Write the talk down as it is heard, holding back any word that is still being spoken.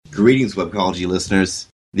Greetings, Webcology listeners.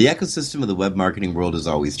 The ecosystem of the web marketing world is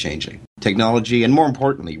always changing. Technology, and more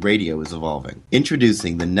importantly, radio is evolving.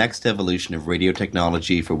 Introducing the next evolution of radio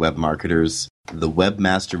technology for web marketers, the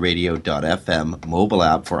WebmasterRadio.fm mobile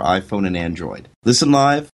app for iPhone and Android. Listen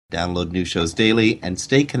live, download new shows daily, and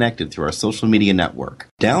stay connected through our social media network.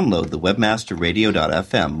 Download the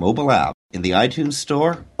WebmasterRadio.fm mobile app in the iTunes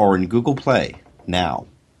Store or in Google Play now.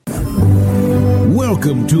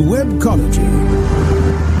 Welcome to Webcology.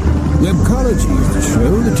 Webcology is the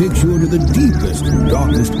show that takes you into the deepest and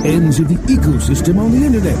darkest ends of the ecosystem on the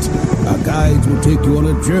internet. Our guides will take you on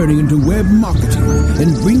a journey into web marketing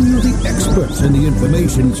and bring you the experts and the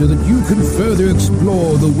information so that you can further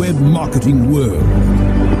explore the web marketing world.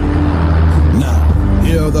 Now,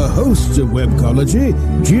 here are the hosts of Webcology,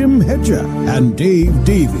 Jim Hedger and Dave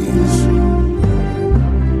Davies.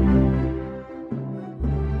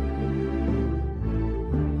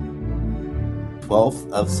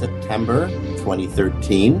 12th of September,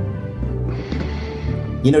 2013.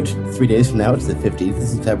 You know, 3 days from now, it's the 15th of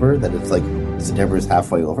September, that it's like September is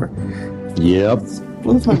halfway over. Yep. It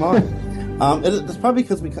blows my mind. It's probably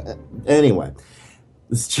because we... Anyway,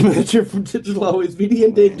 this is Jim Hedger from Digital Always Media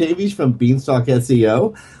and Dave Davies from Beanstalk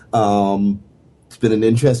SEO. It's been an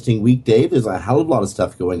interesting week, Dave. There's a hell of a lot of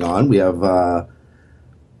stuff going on. We have...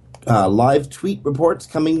 live tweet reports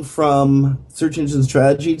coming from Search Engine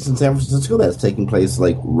Strategies in San Francisco. That's taking place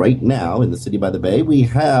like right now in the city by the bay. We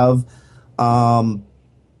have Google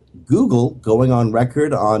going on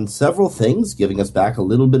record on several things, giving us back a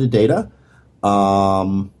little bit of data.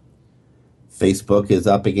 Facebook is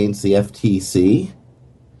up against the FTC.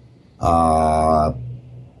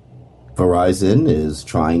 Verizon is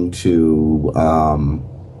trying to,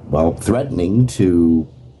 threatening to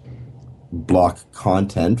block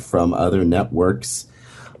content from other networks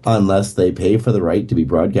unless they pay for the right to be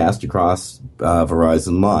broadcast across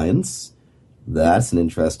Verizon lines. That's an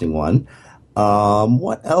interesting one.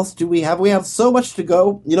 What else do we have? We have so much to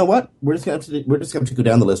go. You know what? We're just going to go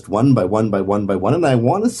down the list one by one, and I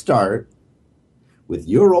want to start with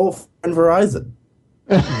your old friend Verizon.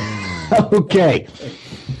 Okay.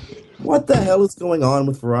 What the hell is going on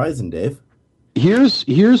with Verizon, Dave?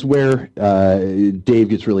 Here's where Dave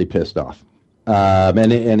gets really pissed off,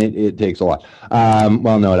 and it takes a lot.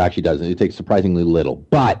 Well, no, it actually doesn't. It takes surprisingly little.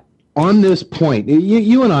 But on this point,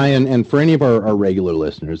 you and I, and for any of our regular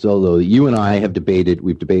listeners, although you and I have debated,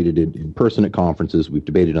 we've debated in person at conferences, we've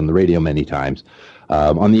debated on the radio many times,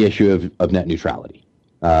 on the issue of net neutrality.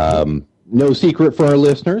 No secret for our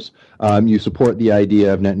listeners, you support the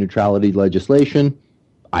idea of net neutrality legislation.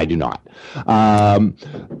 I do not.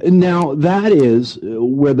 Now that is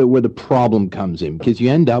where the problem comes in, because you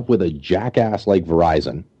end up with a jackass like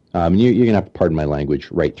Verizon. You're going to have to pardon my language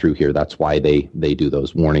right through here. That's why they do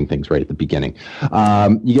those warning things right at the beginning.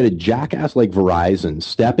 You get a jackass like Verizon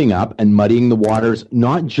stepping up and muddying the waters,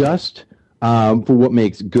 not just for what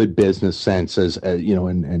makes good business sense as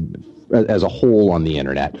as a whole on the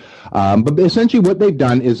internet. But essentially what they've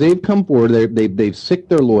done is they've come forward, they've sicked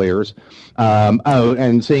their lawyers out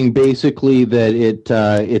and saying basically that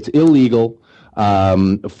it's illegal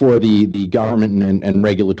for the government and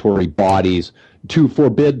regulatory bodies to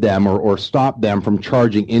forbid them or stop them from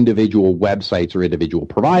charging individual websites or individual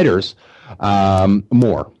providers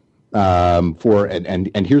more.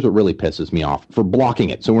 And here's what really pisses me off, for blocking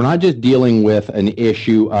it. So we're not just dealing with an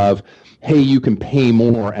issue of, hey, you can pay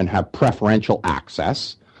more and have preferential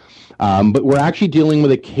access, but we're actually dealing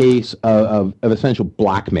with a case of essential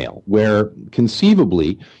blackmail, where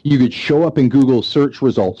conceivably you could show up in Google search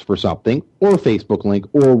results for something, or a Facebook link,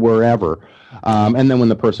 or wherever, and then when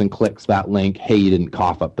the person clicks that link, hey, you didn't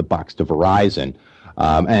cough up the bucks to Verizon.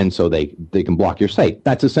 And so they can block your site.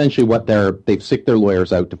 That's essentially what they've sicked their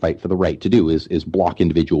lawyers out to fight for the right to do, is block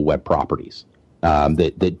individual web properties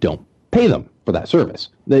that don't pay them for that service.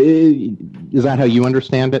 Is that how you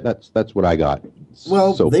understand it? That's what I got.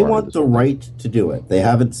 Well, so they far want the right to do it. They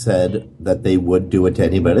haven't said that they would do it to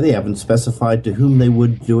anybody. They haven't specified to whom they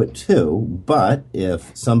would do it to. But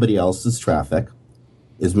if somebody else's traffic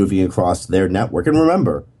is moving across their network, and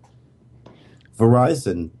remember,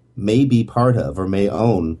 Verizon may be part of, or may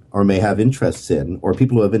own, or may have interests in, or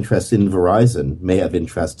people who have interests in Verizon may have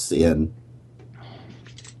interests in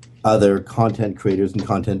other content creators and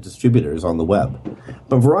content distributors on the web.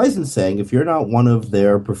 But Verizon's saying if you're not one of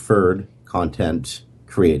their preferred content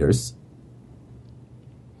creators,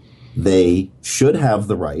 they should have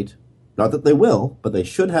the right, not that they will, but they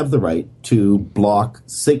should have the right to block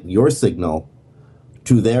your signal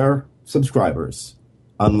to their subscribers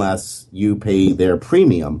unless you pay their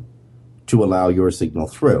premium to allow your signal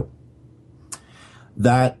through.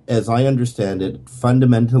 That, as I understand it,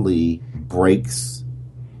 fundamentally breaks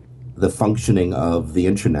the functioning of the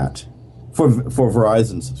internet for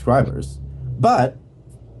Verizon subscribers. But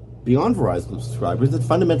beyond Verizon subscribers, it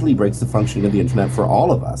fundamentally breaks the functioning of the internet for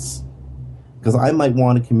all of us. Because I might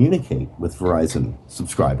want to communicate with Verizon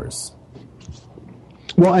subscribers.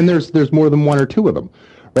 Well, and there's more than one or two of them,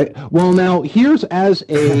 right? Well, now here's as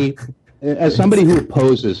somebody who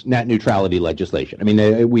opposes net neutrality legislation. I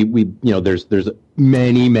mean, we there's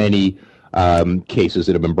many cases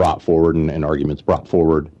that have been brought forward and arguments brought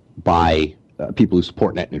forward by people who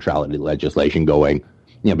support net neutrality legislation, going,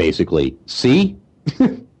 basically, see,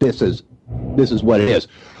 this is what it is.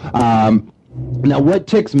 Now, what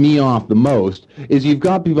ticks me off the most is you've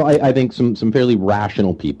got people, I think, some fairly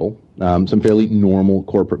rational people, some fairly normal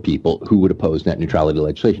corporate people who would oppose net neutrality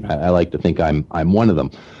legislation. I like to think I'm one of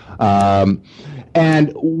them.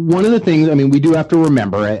 And one of the things, we do have to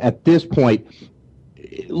remember at this point,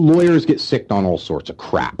 lawyers get sicked on all sorts of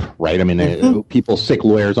crap, right? People sick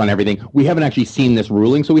lawyers on everything. We haven't actually seen this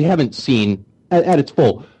ruling, so we haven't seen at its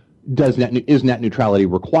full, is net neutrality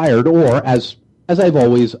required, or as I've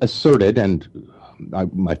always asserted, and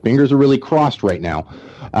my fingers are really crossed right now,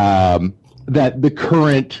 that the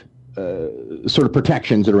current sort of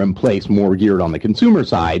protections that are in place, more geared on the consumer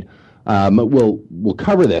side, will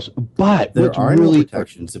cover this. But there are no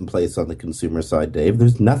protections in place on the consumer side, Dave.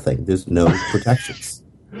 There's nothing. There's no protections.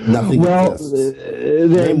 Nothing exists.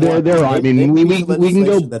 There are. We can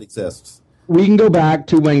go that exists. We can go back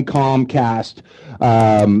to when Comcast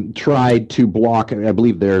tried to block. I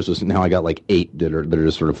believe theirs was, now I got like 8 that are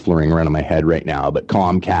just sort of flurrying around in my head right now. But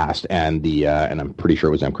Comcast and and I'm pretty sure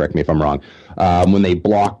it was them. Correct me if I'm wrong. When they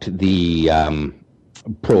blocked the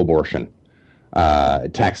pro-abortion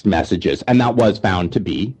text messages, and that was found to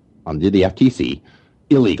be, under the FTC,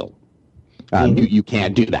 illegal. You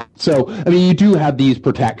can't do that. So, you do have these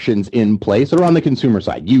protections in place that are on the consumer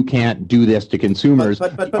side. You can't do this to consumers.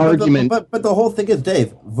 But the whole thing is,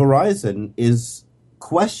 Dave, Verizon is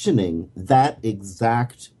questioning that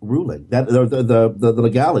exact ruling, that the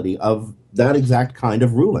legality of that exact kind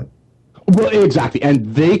of ruling. Well, exactly, and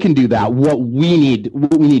they can do that. What we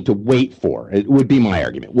need to wait for, it would be my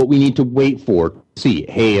argument. What we need to wait for, see,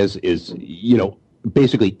 hey, is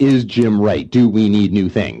basically, is Jim right? Do we need new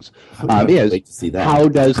things? Wait to see that. How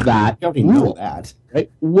does that rule? That.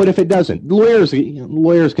 Right? What if it doesn't? Lawyers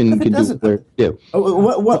can do what they do.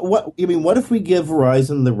 What you mean? What if we give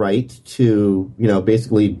Verizon the right to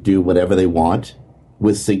basically do whatever they want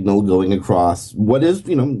with signal going across what is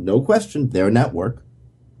no question their network?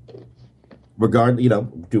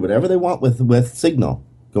 Do whatever they want with signal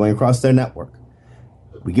going across their network.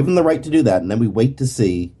 We give them the right to do that, and then we wait to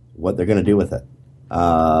see what they're going to do with it.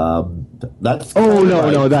 That's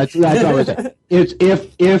no, that's not what I'm saying. It's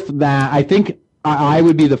if that, I think I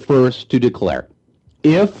would be the first to declare,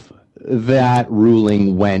 if that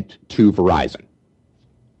ruling went to Verizon,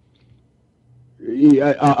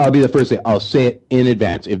 I'll be the first to say, I'll say it in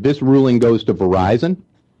advance. If this ruling goes to Verizon,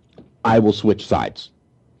 I will switch sides.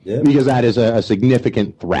 Yeah. Because that is a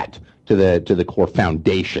significant threat to the core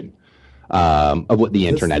foundation of what the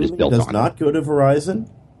internet is built on. Does not go to Verizon,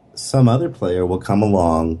 some other player will come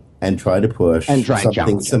along and try to push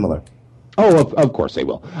something similar. Oh, of course they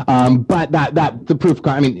will. But the proof,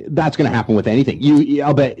 that's going to happen with anything.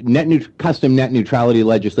 I'll bet custom net neutrality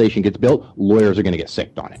legislation gets built, lawyers are going to get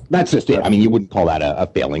sicked on it. That's just it. You wouldn't call that a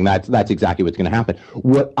failing. That's exactly what's going to happen.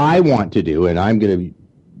 What I want to do, and I'm going to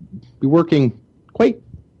be working quite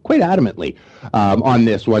adamantly on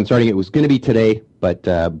this one. It was going to be today, but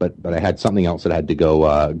I had something else that had to go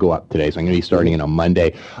up today, so I'm going to be starting it on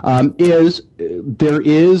Monday. There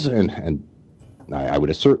is, and I would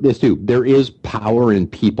assert this too, there is power in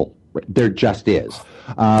people. There just is.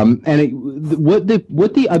 What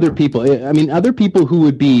the other people, other people who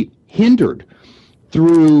would be hindered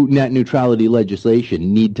through net neutrality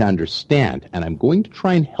legislation need to understand, and I'm going to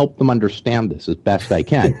try and help them understand this as best I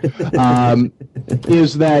can,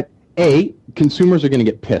 is that, A, consumers are going to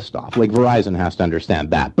get pissed off. Like Verizon has to understand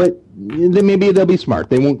that. But maybe they'll be smart.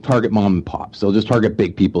 They won't target mom and pops. They'll just target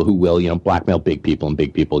big people who will, blackmail big people, and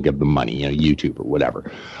big people give them money, YouTube or whatever.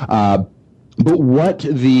 But what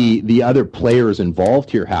the other players involved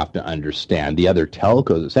here have to understand, the other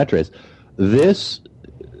telcos, et cetera, is this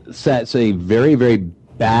sets a very, very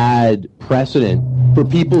bad precedent for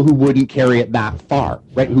people who wouldn't carry it that far,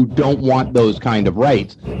 right? Who don't want those kind of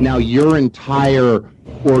rights. Now your entire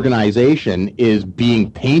organization is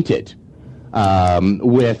being painted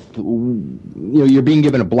with, you're being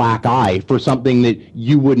given a black eye for something that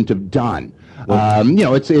you wouldn't have done.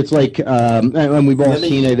 It's like, and we've all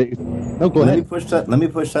seen it. Oh, go ahead. Let me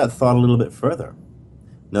push that thought a little bit further.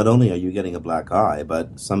 not only are you getting a black eye,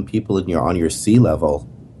 but some people on your sea level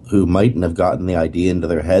who mightn't have gotten the idea into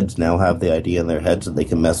their heads now have the idea in their heads that they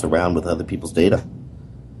can mess around with other people's data.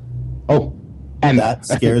 Oh, and that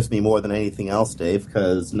scares me more than anything else, Dave,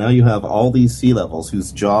 because now you have all these sea levels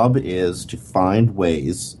whose job is to find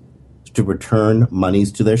ways to return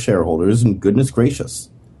monies to their shareholders, and goodness gracious,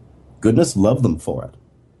 goodness love them for it,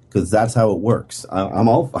 because that's how it works. I'm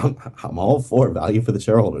all for value for the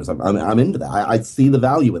shareholders. I'm into that. I see the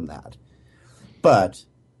value in that, but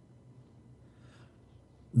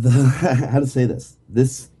how to say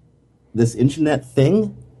this internet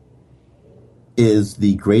thing is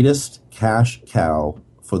the greatest cash cow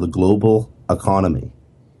for the global economy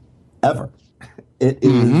ever. It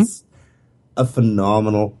is a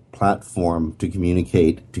phenomenal platform to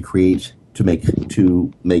communicate, to create, to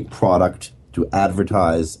make product, to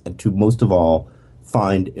advertise, and to, most of all,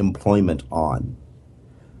 find employment on.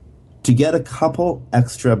 To get a couple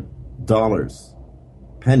extra dollars,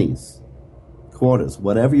 pennies, quotas,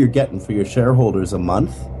 whatever you're getting for your shareholders a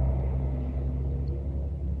month,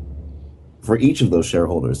 for each of those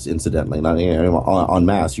shareholders, incidentally, not en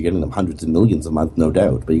masse, you're getting them hundreds of millions a month, no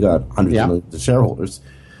doubt, but you got hundreds of millions of shareholders.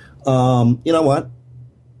 You know what?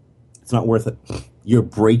 It's not worth it. You're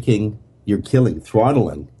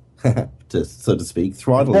throttling, so to speak,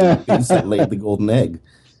 throttling instantly the golden egg.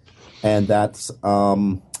 And that's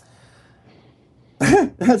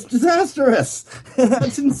that's disastrous.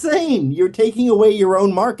 That's insane. You're taking away your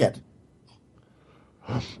own market.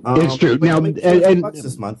 It's true. Now, and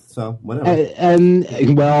this month, so whatever. And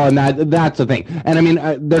that's the thing. And I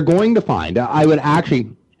mean, they're going to find. I would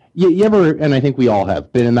actually. You ever, and I think we all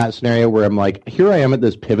have been in that scenario where I'm like, here I am at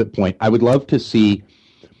this pivot point. I would love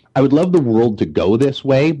the world to go this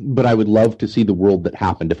way, but I would love to see the world that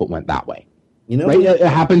happened if it went that way. You know, right? It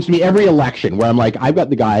happens to me every election where I'm like, I've got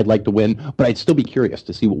the guy I'd like to win, but I'd still be curious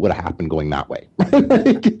to see what would have happened going that way. One of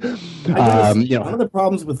the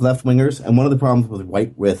problems with left wingers and one of the problems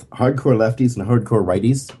with hardcore lefties and hardcore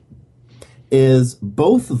righties is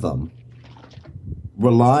both of them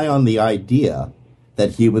rely on the idea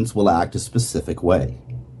that humans will act a specific way.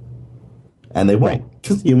 And they won't,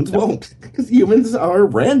 because humans won't, because humans are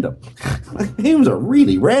random. Humans are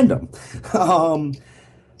really random.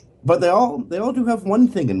 But they all do have one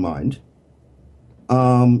thing in mind: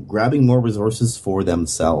 grabbing more resources for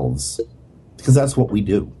themselves, because that's what we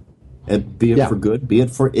do. And be it for good, be it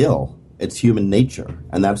for ill. It's human nature,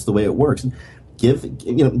 and that's the way it works. If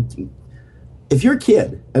your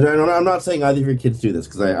kid, and I'm not saying either of your kids do this,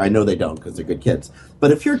 because I know they don't, because they're good kids.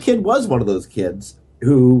 But if your kid was one of those kids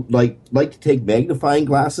who like to take magnifying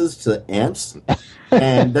glasses to ants,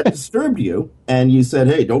 and that disturbed you, and you said,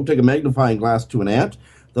 "Hey, don't take a magnifying glass to an ant,"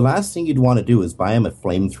 the last thing you'd want to do is buy him a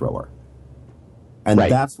flamethrower. And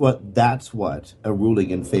that's what a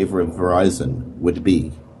ruling in favor of Verizon would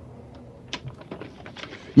be.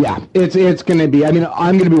 Yeah, it's going to be. I mean,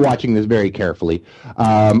 I'm going to be watching this very carefully.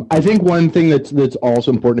 I think one thing that's also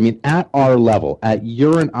important. I mean, at our level, at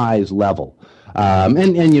your and I's level, and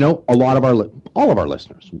a lot of all of our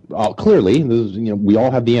listeners, clearly, we all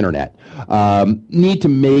have the internet, need to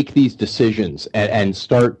make these decisions and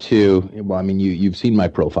start to. Well, I mean, you've seen my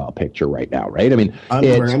profile picture right now, right? I mean,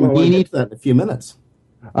 we need that in a few minutes.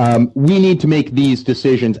 We need to make these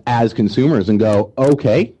decisions as consumers and go,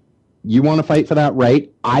 okay. You want to fight for that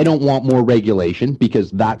right? I don't want more regulation because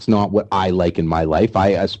that's not what I like in my life. I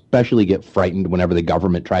especially get frightened whenever the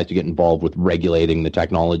government tries to get involved with regulating the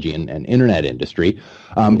technology and internet industry.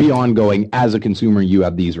 Beyond going, as a consumer, you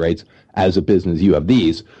have these rights. As a business, you have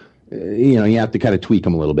these. You have to kind of tweak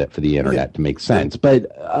them a little bit for the internet to make sense. But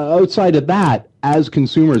outside of that, as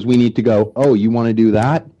consumers, we need to go, oh, you want to do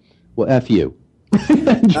that? Well, F you.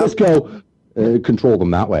 Just go control them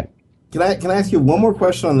that way. Can I ask you one more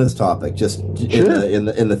question on this topic, just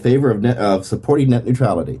in the favor of supporting net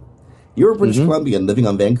neutrality? You're a British Columbian living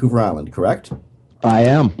on Vancouver Island, correct? I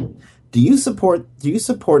am. Do you support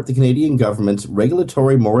the Canadian government's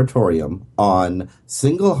regulatory moratorium on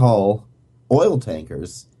single hull oil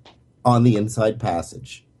tankers on the Inside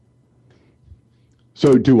Passage?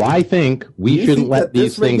 So, do I think we shouldn't let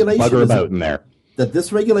these things bugger about in there? That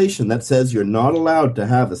this regulation that says you're not allowed to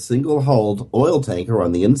have a single-hulled oil tanker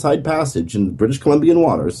on the Inside Passage in British Columbian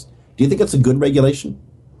waters, do you think it's a good regulation?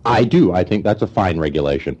 I do. I think that's a fine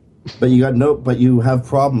regulation. But you have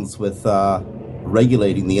problems with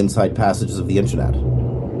regulating the inside passages of the internet.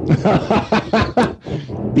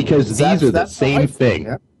 Because these are the same thing.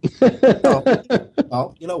 Yeah.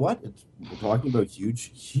 Well, you know what? We're talking about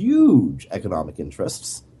huge economic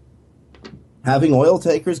interests. Having oil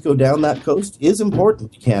tankers go down that coast is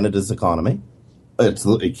important to Canada's economy.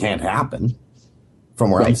 It can't happen. from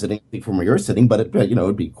where I'm sitting, from where you're sitting, but it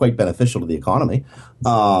would be quite beneficial to the economy.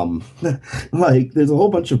 Like, there's a whole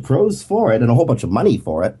bunch of pros for it and a whole bunch of money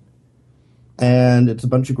for it, and it's a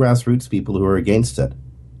bunch of grassroots people who are against it,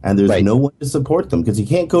 and there's no one to support them, because you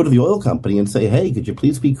can't go to the oil company and say, "Hey, could you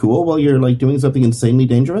please be cool while you're like doing something insanely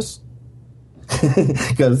dangerous?"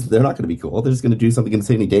 Because they're not going to be cool. They're just going to do something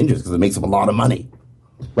insanely dangerous because it makes them a lot of money.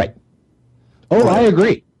 Right. Oh, I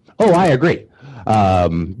agree. I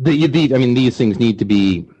mean, these things need to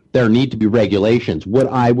be, there need to be regulations. What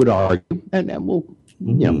I would argue, and we'll,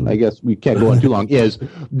 I guess we can't go on too long, is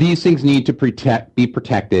these things need to be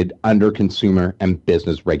protected under consumer and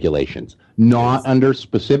business regulations, not under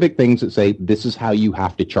specific things that say this is how you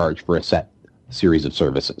have to charge for a set series of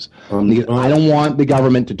services. I don't want the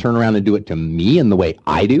government to turn around and do it to me in the way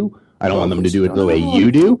I do. I don't want them to do it the way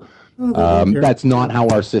you do. That's not how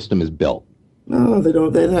our system is built. No, they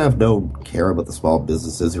don't. They have no care about the small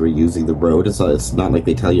businesses who are using the road. It's not like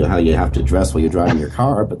they tell you how you have to dress while you're driving your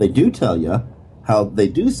car, but they do tell you how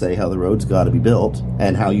the road's got to be built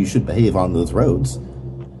and how you should behave on those roads.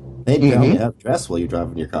 They tell you how to dress while you're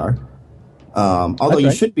driving your car. Although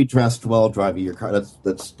you should be dressed while driving your car.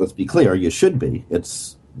 Let's be clear. You should be.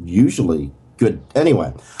 It's usually good.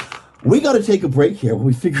 Anyway, we got to take a break here when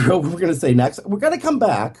we figure out what we're going to say next. We're going to come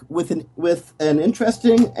back with an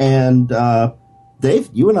interesting and Dave,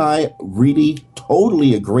 you and I really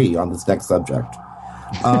totally agree on this next subject.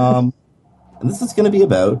 And this is going to be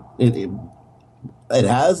about it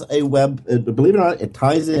has a web. Believe it or not, it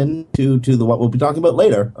ties in to what we'll be talking about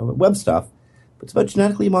later, web stuff. It's about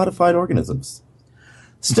genetically modified organisms.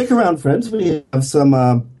 Stick around, friends. We have some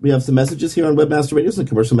messages here on Webmaster Radio, some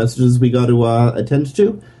commercial messages we got to attend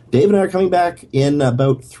to. Dave and I are coming back in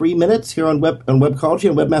about 3 minutes here on Webcology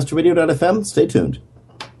and WebmasterRadio.fm. Stay tuned.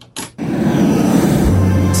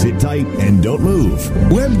 Sit tight and don't move.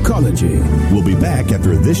 Webcology. We'll be back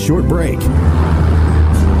after this short break.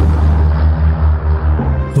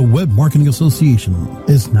 The Web Marketing Association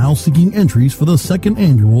is now seeking entries for the second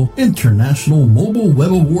annual International Mobile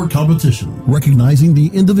Web Award Competition, recognizing the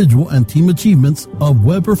individual and team achievements of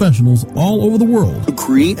web professionals all over the world to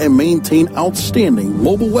create and maintain outstanding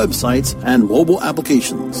mobile websites and mobile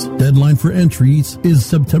applications. Deadline for entries is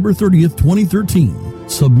September 30th, 2013.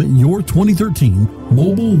 Submit your 2013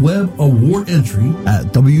 Mobile Web Award entry at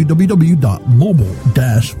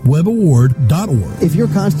www.mobile-webaward.org. If you're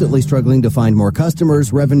constantly struggling to find more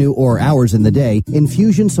customers, revenue, or hours in the day,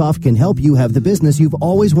 Infusionsoft can help you have the business you've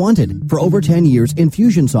always wanted. For over 10 years,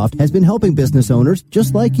 Infusionsoft has been helping business owners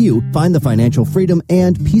just like you find the financial freedom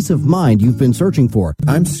and peace of mind you've been searching for.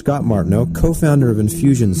 I'm Scott Martineau, co-founder of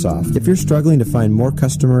Infusionsoft. If you're struggling to find more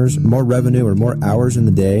customers, more revenue, or more hours in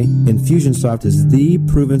the day, Infusionsoft is the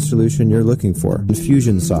proven solution you're looking for.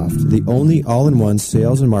 Infusionsoft, the only all-in-one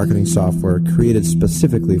sales and marketing software created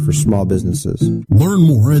specifically for small businesses. Learn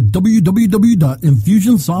more at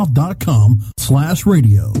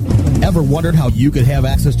www.infusionsoft.com/radio. Ever wondered how you could have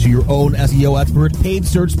access to your own SEO expert, paid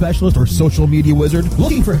search specialist, or social media wizard?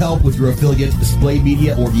 Looking for help with your affiliate, display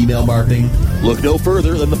media, or email marketing? Look no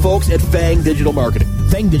further than the folks at Fang Digital Marketing.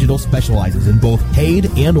 Fang Digital specializes in both paid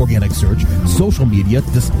and organic search, social media,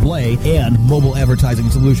 display, and mobile advertising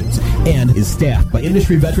solutions, and is staffed by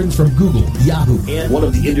industry veterans from Google, Yahoo, and one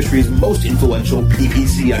of the industry's most influential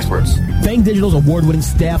PPC experts. Fang Digital's award-winning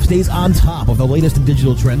staff stays on top of the latest in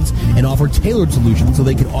digital trends and offer tailored solutions so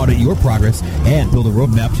they can audit your progress and build a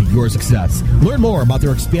roadmap to your success. Learn more about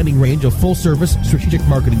their expanding range of full-service strategic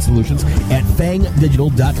marketing solutions at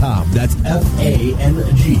fangdigital.com. That's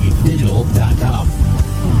F-A-N-G digital.com.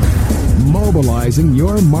 Mobilizing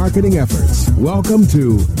your marketing efforts. Welcome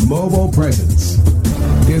to Mobile Presence.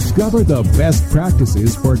 Discover the best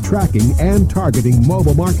practices for tracking and targeting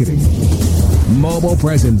mobile marketing. Mobile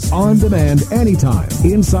Presence on demand anytime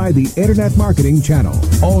inside the Internet Marketing Channel.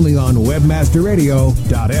 Only on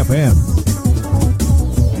WebmasterRadio.fm.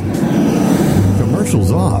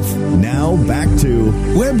 Commercials off. Now back to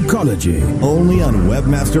Webcology. Only on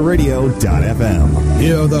WebmasterRadio.fm.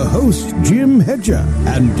 Here are the hosts, Jim Hedger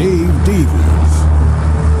and Dave Davies.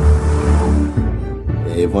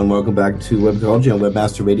 Hey everyone, welcome back to Webcology on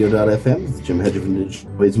WebmasterRadio.fm. It's Jim Hedger from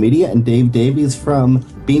Digital Ways Media and Dave Davies from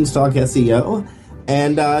Beanstalk SEO.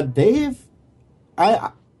 And Dave,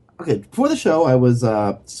 before the show, I was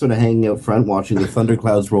sort of hanging out front watching the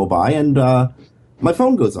thunderclouds roll by, and my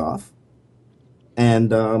phone goes off.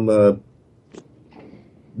 And a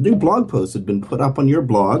new blog post had been put up on your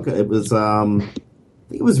blog. It was, I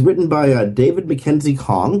think it was written by David Mackenzie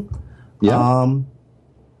Kong. Yeah.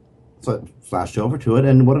 So I flashed over to it,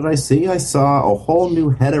 and what did I see? I saw a whole new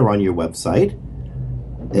header on your website.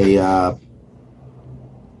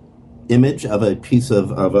 image of a piece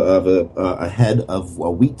of a head of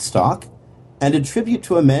a wheat stalk and a tribute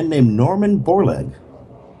to a man named Norman Borlaug.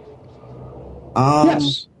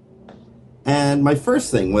 Yes. And my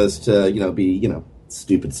first thing was to, be,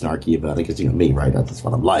 stupid snarky about it, because, me, right? That's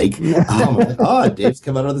what I'm like. Dave's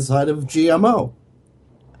come out on the side of GMO.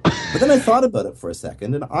 But then I thought about it for a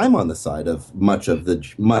second, and I'm on the side of much of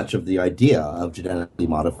the idea of genetically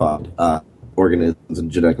modified organisms and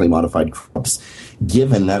genetically modified crops,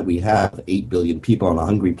 given that we have 8 billion people on a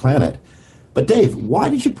hungry planet. But Dave, why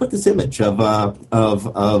did you put this image of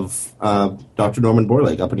Dr. Norman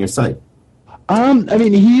Borlaug up on your site?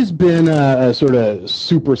 He's been a sort of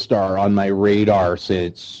superstar on my radar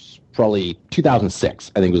since probably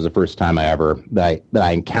 2006. I think was the first time that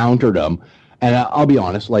I encountered him. And I'll be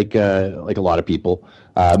honest, like a lot of people,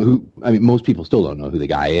 most people still don't know who the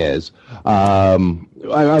guy is. I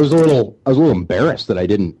was a little embarrassed that I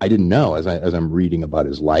didn't know as I'm reading about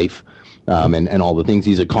his life, and all the things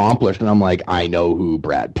he's accomplished. And I'm like, I know who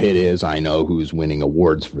Brad Pitt is. I know who's winning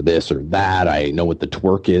awards for this or that. I know what the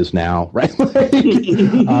twerk is now, right?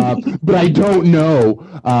 But I don't know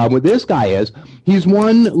what this guy is. He's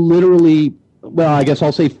won literally, well, I guess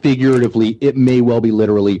I'll say figuratively, it may well be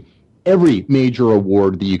literally every major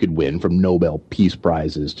award that you could win, from Nobel Peace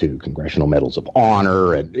Prizes to Congressional Medals of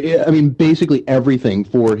Honor, and basically everything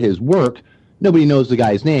for his work. Nobody knows the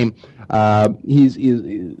guy's name. He's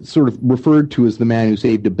sort of referred to as the man who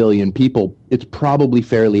saved 1 billion people. It's probably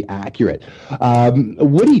fairly accurate.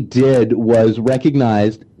 What he did was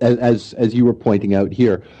recognized, as you were pointing out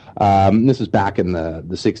here, this is back in the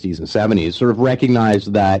 60s and 70s, sort of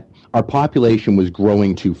recognized that our population was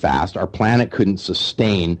growing too fast. Our planet couldn't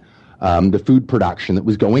sustain the food production that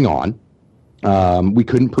was going on. We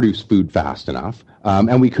couldn't produce food fast enough,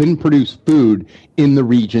 and we couldn't produce food in the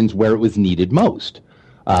regions where it was needed most.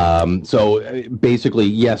 So basically,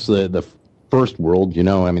 yes, the first world,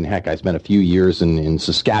 heck, I spent a few years in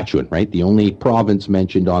Saskatchewan, right? The only province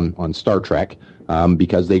mentioned on Star Trek,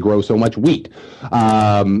 because they grow so much wheat.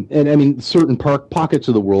 Certain pockets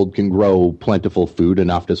of the world can grow plentiful food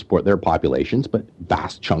enough to support their populations, but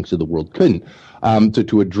vast chunks of the world couldn't.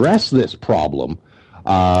 To address this problem,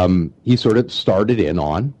 he sort of started in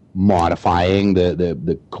on modifying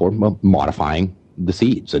modifying the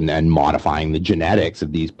seeds and modifying the genetics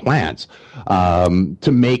of these plants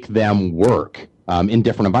to make them work in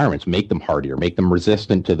different environments, make them hardier, make them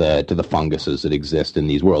resistant to the funguses that exist in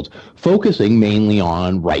these worlds, focusing mainly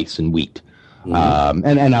on rice and wheat.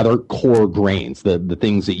 And other core grains, the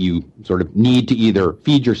things that you sort of need to either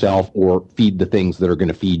feed yourself or feed the things that are going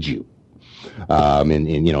to feed you.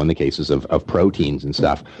 In the cases of proteins and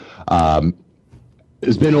stuff.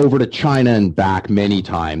 Has been over to China and back many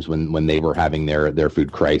times when they were having their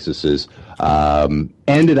food crises.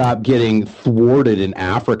 Ended up getting thwarted in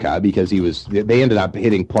Africa because they ended up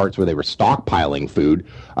hitting parts where they were stockpiling food.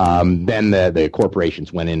 Then the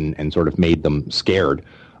corporations went in and sort of made them scared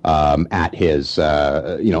at his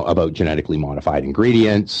about genetically modified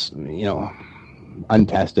ingredients,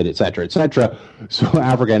 untested, et cetera, et cetera. So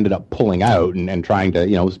Africa ended up pulling out and trying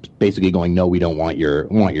to, basically going, no, we don't want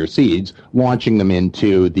your seeds, launching them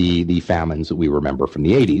into the famines that we remember from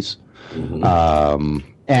the 80s.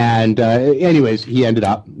 Anyways, he ended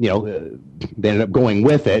up, they ended up going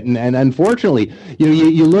with it. And unfortunately,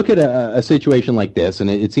 you look at a situation like this, and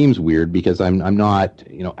it seems weird because I'm not,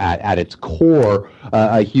 at its core,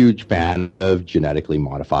 a huge fan of genetically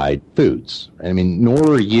modified foods.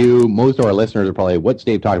 Nor are you. Most of our listeners are probably, what's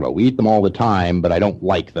Dave talking about? We eat them all the time, but I don't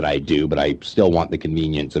like that I do, but I still want the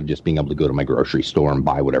convenience of just being able to go to my grocery store and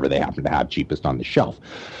buy whatever they happen to have cheapest on the shelf.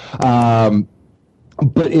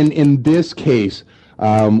 But in this case,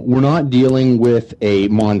 we're not dealing with a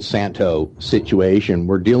Monsanto situation.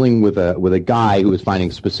 We're dealing with a guy who is finding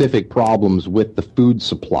specific problems with the food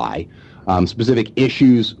supply, specific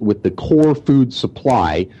issues with the core food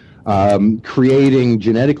supply, creating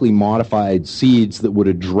genetically modified seeds that would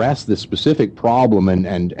address this specific problem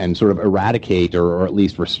and sort of eradicate or at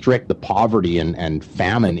least restrict the poverty and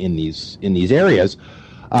famine in these areas.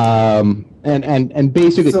 And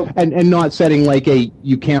basically, and not setting like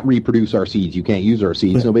you can't reproduce our seeds, you can't use our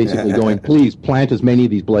seeds. So basically going, please plant as many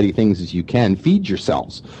of these bloody things as you can, feed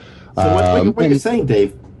yourselves. So what you're saying,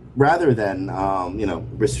 Dave, rather than,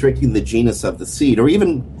 restricting the genus of the seed or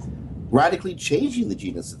even radically changing the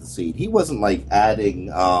genus of the seed, he wasn't like adding,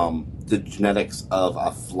 the genetics of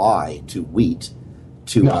a fly to wheat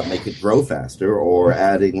to make it grow faster, or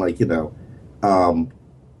adding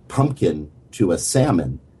pumpkin to a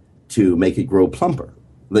salmon to make it grow plumper.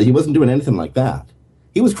 He wasn't doing anything like that.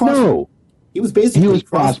 He was crossbreeding. No. He was basically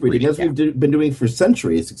crossbreeding, as we've been doing for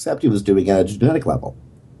centuries, except he was doing it at a genetic level.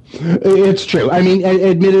 It's true. I mean,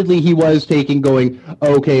 admittedly, he was going,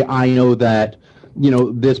 okay, I know that,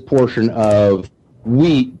 this portion of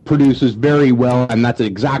wheat produces very well, and that's the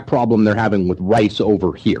exact problem they're having with rice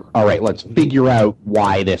over here. All right, let's figure out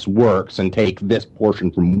why this works and take this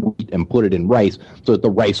portion from wheat and put it in rice so that the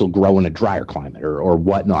rice will grow in a drier climate or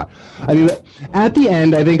whatnot. I mean, at the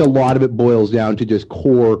end, I think a lot of it boils down to just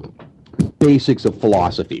core basics of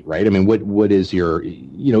philosophy, right? I mean, what is your,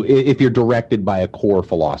 if you're directed by a core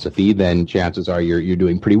philosophy, then chances are you're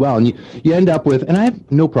doing pretty well. And you end up with, and I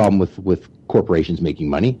have no problem with corporations making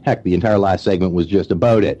money. Heck, the entire last segment was just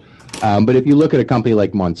about it. But if you look at a company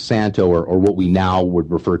like Monsanto or what we now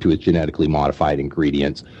would refer to as genetically modified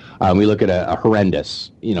ingredients, we look at a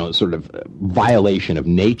horrendous, sort of violation of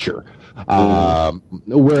nature.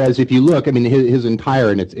 Whereas if you look, I mean, his entire,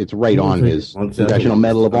 and it's right on his Congressional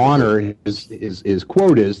Medal of Honor, his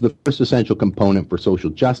quote is, the first essential component for social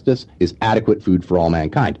justice is adequate food for all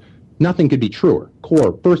mankind. Nothing could be truer.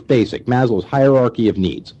 Core, first basic, Maslow's hierarchy of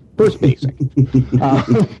needs. First basic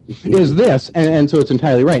is this, and so it's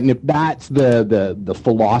entirely right. And if that's the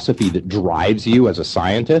philosophy that drives you as a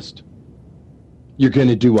scientist, you're going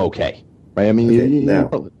to do okay, right? I mean,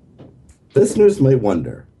 now, listeners might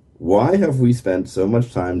wonder, why have we spent so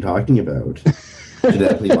much time talking about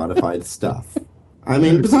genetically modified stuff? I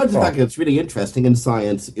mean, besides the fact that it's really interesting and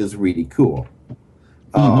science is really cool.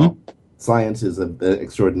 Science is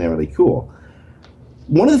extraordinarily cool.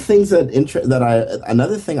 One of the things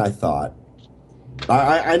another thing I thought,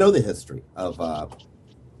 I know the history of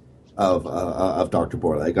Dr.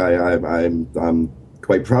 Borlaug. I'm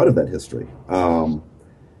quite proud of that history.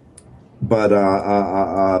 But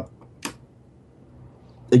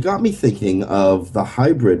it got me thinking of the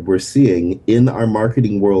hybrid we're seeing in our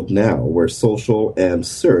marketing world now, where social and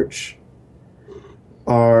search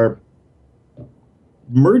are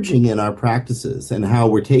merging in our practices, and how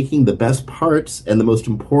we're taking the best parts and the most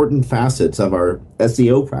important facets of our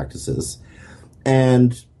SEO practices,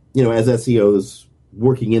 and as SEOs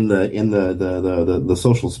working in the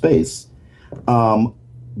social space,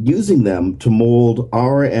 using them to mold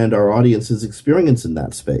our audience's experience in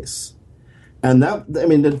that space. And that, I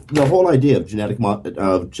mean, the whole idea of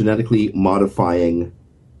genetically modifying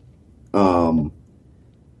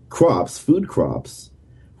crops, food crops,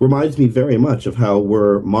 reminds me very much of how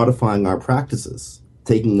we're modifying our practices,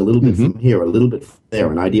 taking a little bit from here, a little bit from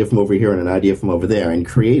there, an idea from over here and an idea from over there, and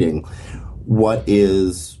creating what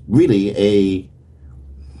is really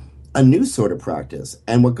a new sort of practice.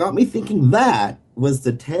 And what got me thinking that was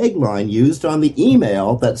the tagline used on the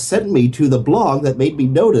email that sent me to the blog that made me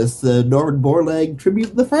notice the Norman Borlaug tribute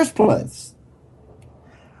in the first place,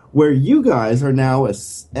 where you guys are now a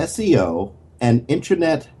SEO and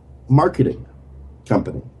internet marketing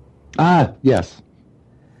company. Ah, yes.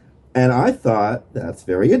 And I thought that's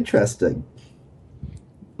very interesting.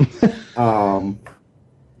 The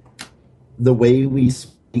way we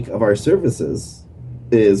speak of our services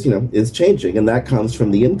is changing, and that comes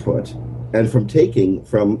from the input and from taking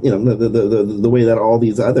from the way that all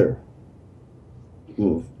these other,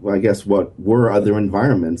 I guess what were other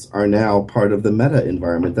environments, are now part of the meta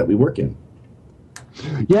environment that we work in.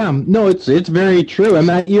 Yeah, no, it's very true, and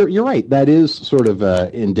that you're right. That is sort of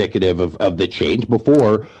indicative of the change.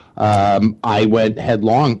 Before I went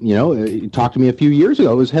headlong, talked to me a few years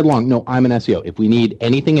ago. It was headlong. No, I'm an SEO. If we need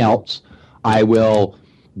anything else, I will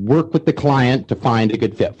work with the client to find a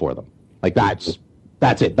good fit for them. Like that's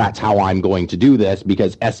it. That's how I'm going to do this,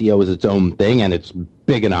 because SEO is its own thing and it's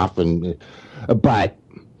big enough. But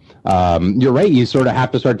you're right. You sort of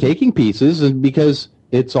have to start taking pieces, and because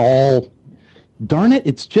it's all. Darn it,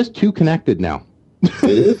 it's just too connected now. It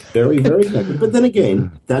is very, very connected. But then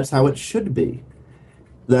again, that's how it should be.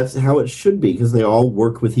 That's how it should be, because they all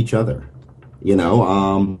work with each other.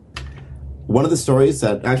 One of the stories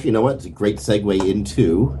that, actually, you know what? It's a great segue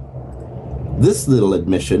into this little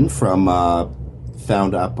admission from,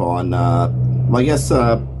 found up on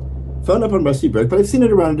Rusty Brick, but I've seen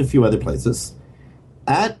it around in a few other places.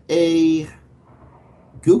 At a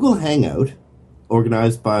Google Hangout,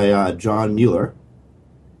 organized by John Mueller,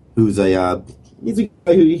 who's he's a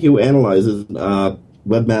guy who analyzes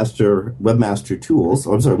webmaster tools.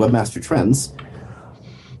 Webmaster trends.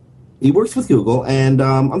 He works with Google, and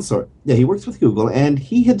he works with Google, and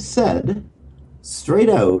he had said straight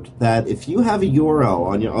out that if you have a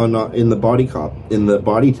URL in the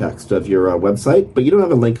body text of your website, but you don't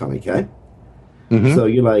have a link on it, okay? Mm-hmm. So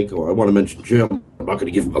you're like, I want to mention Jim. I'm not going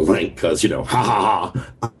to give him a link because ha ha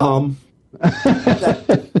ha.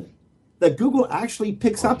 That Google actually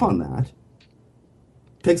picks up on that,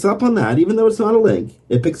 even though it's not a link.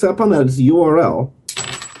 It picks up on that as a URL,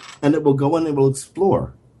 and it will go in and it will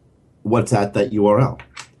explore what's at that URL.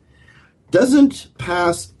 Doesn't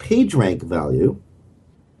pass PageRank value,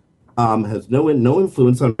 has no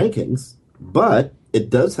influence on rankings, but it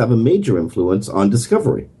does have a major influence on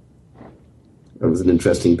discovery. That was an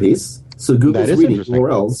interesting piece. So Google's reading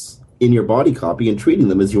URLs in your body copy and treating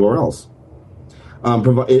them as URLs,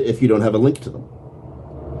 if you don't have a link to them.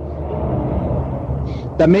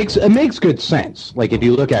 It makes good sense. Like if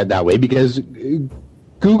you look at it that way, because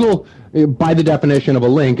Google, by the definition of a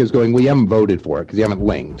link, is going, well, you haven't voted for it because you haven't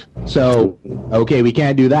linked. So, okay, we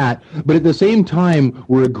can't do that. But at the same time,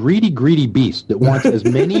 we're a greedy beast that wants as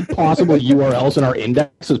many possible URLs in our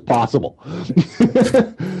index as possible.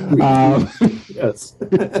 Yes.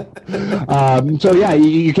 So yeah,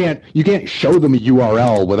 you can't show them a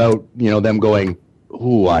URL without them going,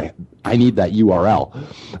 ooh, I need that URL.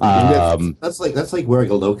 That's like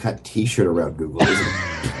wearing a low-cut T-shirt around Google, isn't it?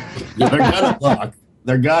 Yeah, they're gonna look.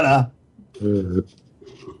 They're gonna.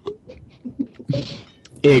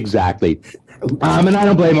 Exactly. And I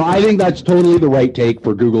don't blame them. I think that's totally the right take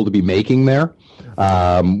for Google to be making there.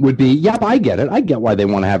 Would be, yep, I get it. I get why they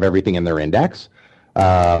want to have everything in their index.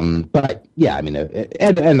 But yeah, I mean,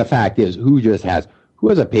 and the fact is, who has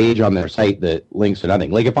a page on their site that links to nothing?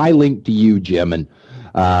 Like if I link to you, Jim, and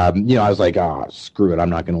I was like, oh, screw it, I'm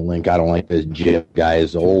not going to link. I don't like this Jim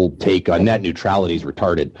guy's old take on net neutrality is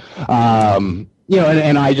retarded.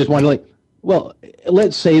 And I just wanted to well,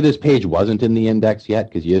 let's say this page wasn't in the index yet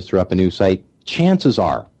because you just threw up a new site. Chances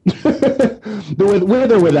are,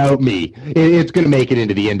 with or without me, it's going to make it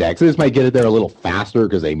into the index. This might get it there a little faster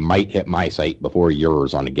because they might hit my site before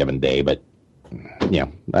yours on a given day. But,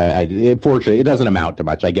 fortunately, it doesn't amount to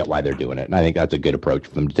much. I get why they're doing it, and I think that's a good approach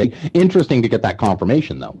for them to take. Interesting to get that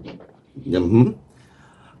confirmation, though. Mm-hmm.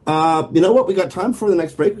 You know what we got time for the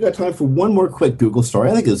next break? We got time for one more quick Google story.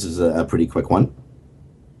 I think this is a pretty quick one.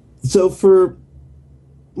 So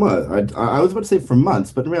I was about to say for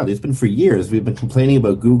months, but in reality, it's been for years. We've been complaining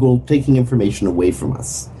about Google taking information away from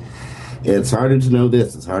us. It's harder to know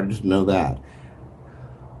this. It's harder to know that.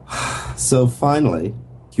 So finally,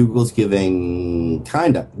 Google's giving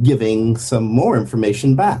some more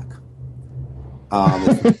information back.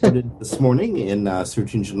 As reported this morning in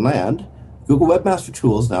Search Engine Land, Google Webmaster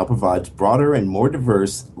Tools now provides broader and more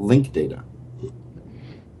diverse link data.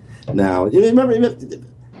 Now,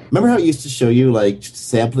 remember how it used to show you like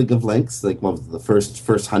sampling of links, like what was it, the first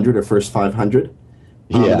 100 or first 500?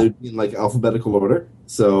 Yeah. They'd be in like alphabetical order.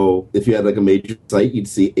 So if you had like a major site, you'd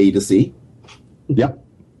see A to C. Yep.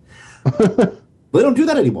 They don't do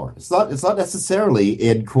that anymore. It's not necessarily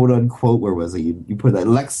in quote unquote, where was it? You put that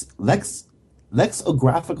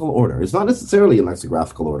lexicographical order. It's not necessarily in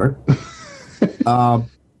lexicographical order.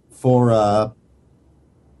 For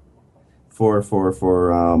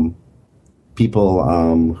people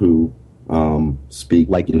who speak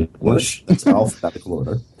like English, it's alphabetical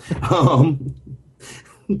order.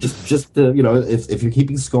 Just if you're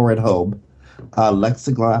keeping score at home,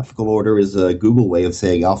 lexicographical order is a Google way of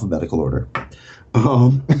saying alphabetical order.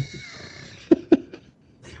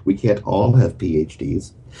 We can't all have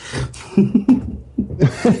PhDs.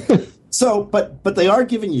 So, but they are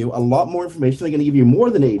giving you a lot more information. They're going to give you more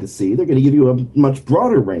than A to C. They're going to give you a much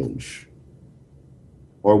broader range.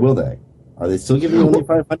 Or will they? Are they still giving you only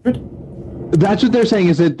 500? That's what they're saying,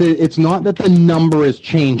 is that it's not that the number is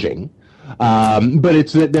changing, but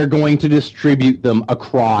it's that they're going to distribute them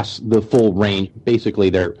across the full range. Basically,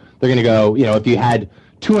 they're going to go, if you had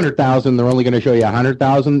 200,000, they're only going to show you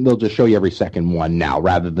 100,000. They'll just show you every second one now,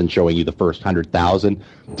 rather than showing you the first 100,000.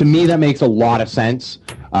 To me, that makes a lot of sense.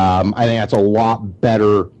 I think that's a lot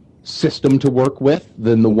better system to work with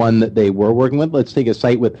than the one that they were working with. Let's take a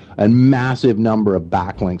site with a massive number of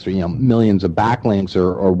backlinks, or millions of backlinks,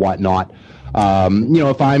 or whatnot.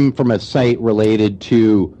 If I'm from a site related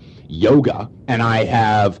to yoga and I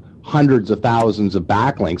have hundreds of thousands of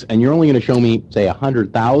backlinks, and you're only going to show me, say,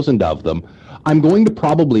 100,000 of them, I'm going to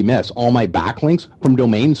probably miss all my backlinks from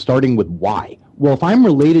domains starting with Y. Well, if I'm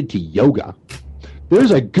related to yoga,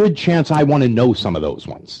 there's a good chance I want to know some of those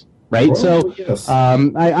ones, right? Oh, so yes.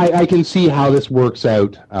 I can see how this works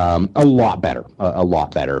out a lot better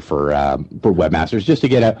for webmasters, just to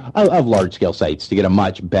get of large-scale sites, to get a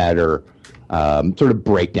much better sort of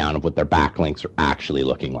breakdown of what their backlinks are actually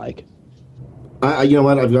looking like. You know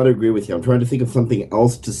what? I've got to agree with you. I'm trying to think of something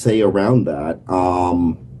else to say around that.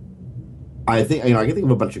 I think I can think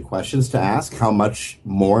of a bunch of questions to ask. How much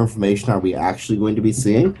more information are we actually going to be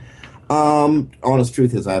seeing? Honest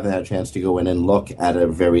truth is, I haven't had a chance to go in and look at a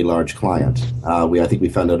very large client. I think we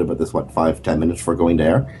found out about this 5-10 minutes before going to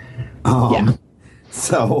air. Yeah.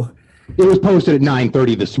 So it was posted at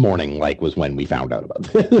 9:30 this morning. Was when we found out about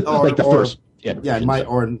it.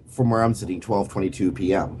 or from where I'm sitting, 12:22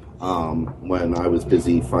 p.m. When I was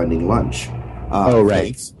busy finding lunch.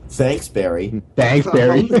 Right. Thanks, Barry. Thanks,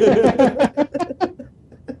 Barry.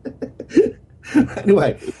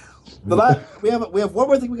 Anyway, we have one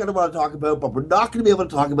more thing we're going to want to talk about, but we're not going to be able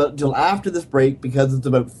to talk about it until after this break because it's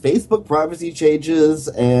about Facebook privacy changes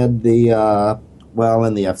and the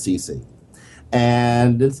FCC.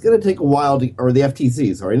 And it's going to take a while or the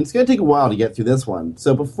FTC, sorry, and it's going to take a while to get through this one.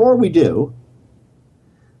 So before we do,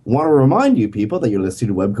 I want to remind you people that you're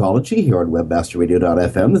listening to Webcology here on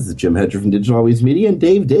webmasterradio.fm. This is Jim Hedger from Digital Always Media and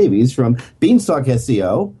Dave Davies from Beanstalk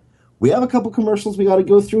SEO. We have a couple commercials we got to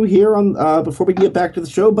go through here on before we get back to the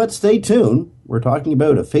show, but stay tuned. We're talking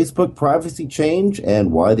about a Facebook privacy change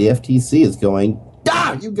and why the FTC is going,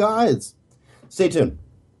 you guys. Stay tuned.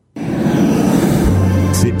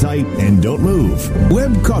 Sit tight and don't move.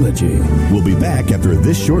 Webcology. We'll be back after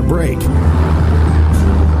this short break.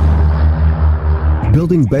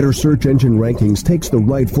 Building better search engine rankings takes the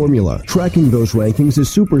right formula. Tracking those rankings is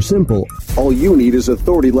super simple. All you need is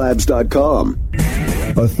authoritylabs.com.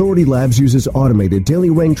 Authority Labs uses automated daily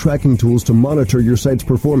rank tracking tools to monitor your site's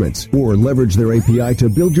performance or leverage their API to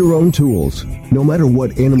build your own tools. No matter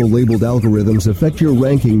what animal-labeled algorithms affect your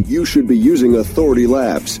ranking, you should be using Authority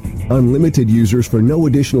Labs. Unlimited users for no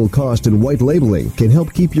additional cost and white labeling can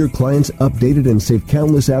help keep your clients updated and save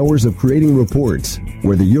countless hours of creating reports.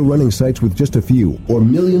 Whether you're running sites with just a few or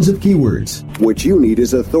millions of keywords, what you need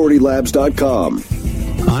is authoritylabs.com.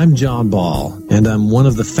 I'm John Ball, and I'm one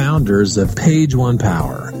of the founders of Page One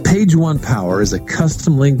Power. Page One Power is a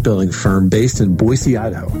custom link building firm based in Boise,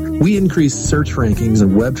 Idaho. We increase search rankings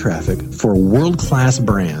and web traffic for world-class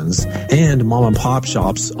brands and mom-and-pop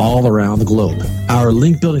shops all around the globe. Our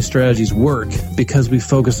link building strategies work because we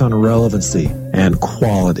focus on relevancy and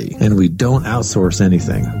quality, and we don't outsource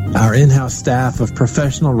anything. Our in-house staff of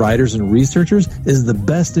professional writers and researchers is the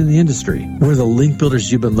best in the industry. We're the link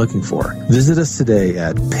builders you've been looking for. Visit us today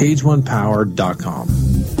at pageonepower.com.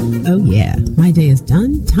 Oh yeah, my day is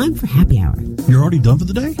done. Time for happy hour. You're already done for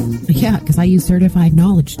the day? Yeah, because I use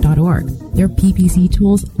CertifiedKnowledge.org. Their PPC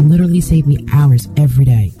tools literally save me hours every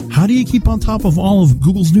day. How do you keep on top of all of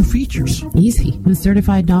Google's new features? Easy. With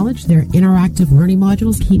Certified Knowledge, their interactive learning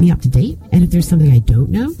modules keep me up to date. And if there's something I don't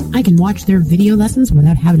know, I can watch their video lessons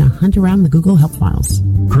without having to hunt around the Google Help files.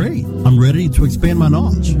 Great. I'm ready to expand my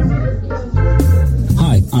knowledge.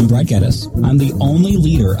 Hi, I'm Brad Geddes. I'm the only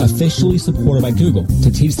leader officially supported by Google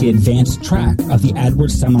to teach the advanced track of the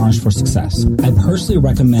AdWords Seminars for Success. I personally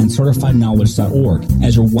recommend CertifiedKnowledge.org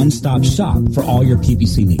as your one-stop shop for all your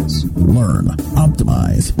PPC needs. Learn,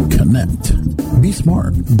 optimize, connect. Be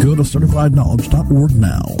smart. Go to CertifiedKnowledge.org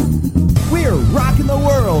now. We're rocking the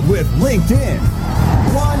world with LinkedIn.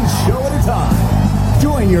 One show at a time.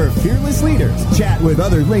 Join your fearless leaders, chat with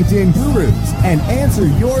other LinkedIn gurus, and answer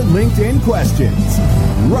your LinkedIn questions.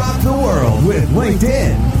 Rock the world with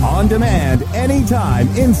LinkedIn. On demand, anytime,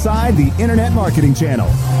 inside the Internet Marketing Channel.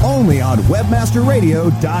 Only on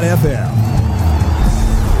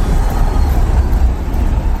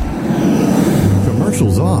webmasterradio.fm.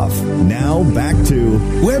 Commercials off. Now back to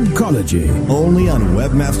Webcology. Only on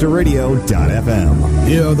webmasterradio.fm.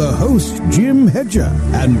 Here are the hosts, Jim Hedger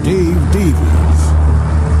and Dave Davies.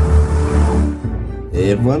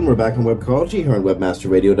 Hey everyone, we're back on Webcology here on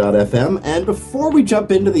webmasterradio.fm, and before we jump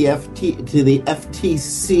into the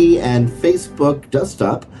FTC and Facebook dust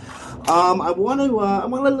up, I want to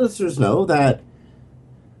let listeners know that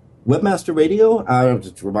Webmaster Radio,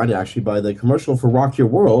 just reminded actually by the commercial for Rock Your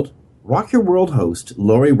World host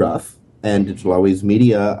Lori Ruff and Digital Always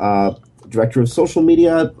Media Director of Social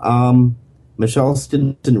Media Michelle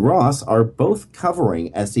Stinson-Ross are both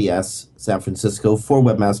covering SES San Francisco for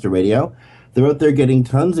Webmaster Radio. They're out there getting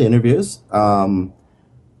tons of interviews.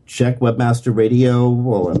 Check Webmaster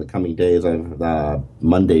Radio, in the coming days,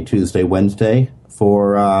 Monday, Tuesday, Wednesday,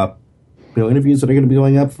 for interviews that are going to be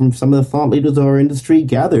going up from some of the thought leaders of our industry,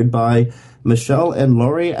 gathered by Michelle and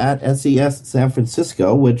Lori at SES San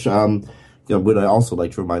Francisco, which what I also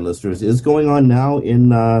like to remind listeners is going on now in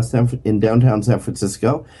downtown San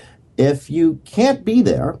Francisco. If you can't be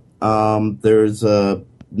there, there's a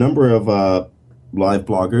number of live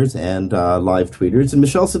bloggers and live tweeters. And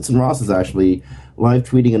Michelle Stinson-Ross is actually live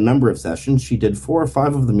tweeting a number of sessions. She did 4 or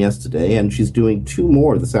 5 of them yesterday, and she's doing 2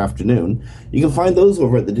 more this afternoon. You can find those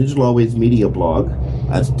over at the Digital Always Media blog.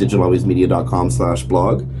 That's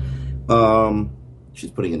digitalwaysmedia.com/blog.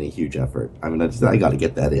 She's putting in a huge effort. I mean, I got to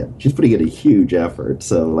get that in. She's putting in a huge effort.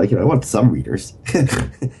 So, I want some readers.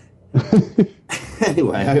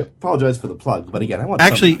 Anyway, I apologize for the plug, but again, I want.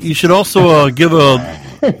 Actually, you should also give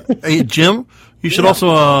Jim, You should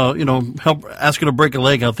also, help ask her to break a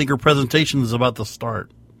leg. I think her presentation is about to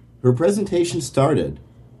start. Her presentation started.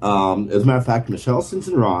 As a matter of fact, Michelle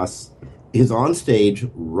Simpson-Ross is on stage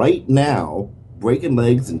right now, breaking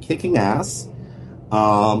legs and kicking ass.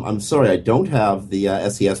 I'm sorry, I don't have the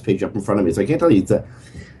SES page up in front of me, so I can't tell you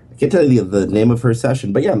the name of her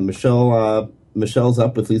session. But yeah, Michelle's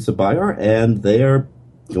up with Lisa Beyer, and they're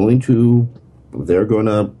going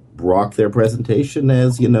to rock their presentation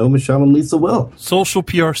as Michelle and Lisa will. Social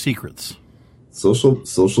PR secrets.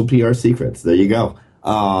 Social PR secrets. There you go.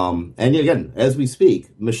 And again, as we speak,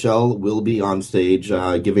 Michelle will be on stage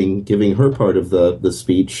giving her part of the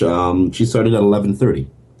speech. She started at 11:30.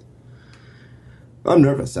 I'm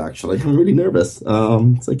nervous, actually. I'm really nervous.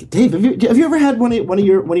 It's like, Dave, have you ever had one of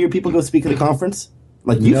your people go speak at a conference?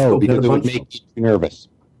 Like, no, because it would make you nervous.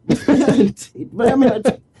 But I mean,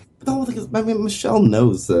 the whole thing is, Michelle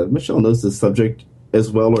knows this subject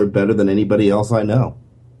as well or better than anybody else I know.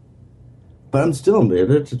 But I'm still,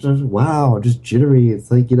 wow, just jittery.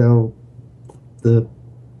 It's like, the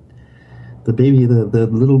baby, the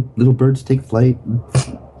little birds take flight.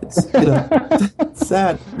 It's it's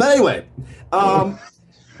sad. But anyway, I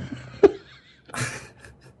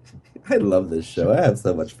love this show. I have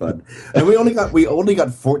so much fun, and we only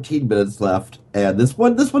got 14 minutes left, and this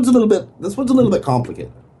one's a little bit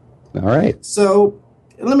complicated. All right. So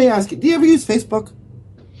let me ask you: do you ever use Facebook?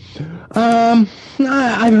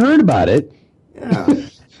 I've heard about it. Yeah.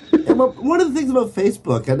 Well, one of the things about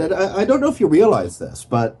Facebook, and I don't know if you realize this,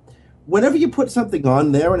 but whenever you put something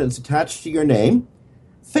on there and it's attached to your name,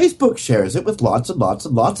 Facebook shares it with lots and lots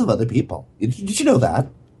and lots of other people. Did you know that?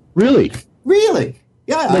 Really? Really?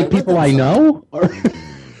 Yeah. Like people I know?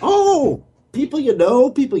 Oh, people you know,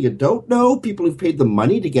 people you don't know, people who've paid the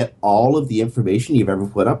money to get all of the information you've ever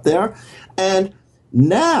put up there. And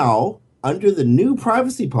now, under the new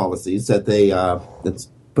privacy policies that they, let's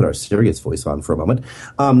put our serious voice on for a moment.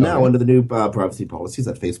 Now, under the new privacy policies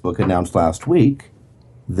that Facebook announced last week,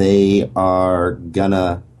 they are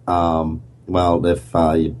gonna,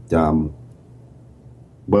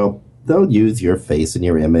 they'll use your face and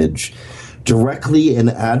your image directly in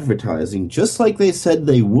advertising, just like they said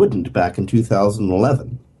they wouldn't back in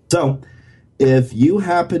 2011. So, if you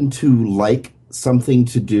happen to like something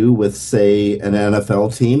to do with, say, an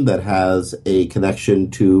NFL team that has a connection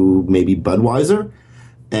to maybe Budweiser,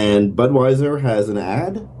 and Budweiser has an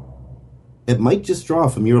ad, it might just draw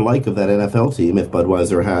from your like of that NFL team if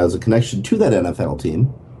Budweiser has a connection to that NFL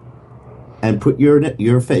team, and put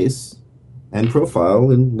your face and profile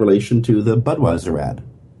in relation to the Budweiser ad.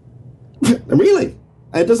 Really?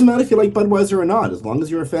 It doesn't matter if you like Budweiser or not, as long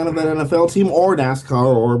as you're a fan of that NFL team or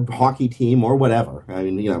NASCAR or hockey team or whatever. I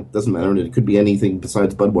mean, it doesn't matter. It could be anything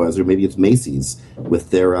besides Budweiser. Maybe it's Macy's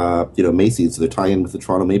with their, Macy's, their tie-in with the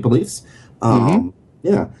Toronto Maple Leafs.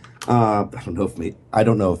 Yeah. I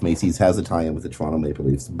don't know if Macy's has a tie-in with the Toronto Maple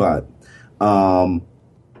Leafs, but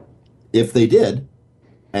if they did,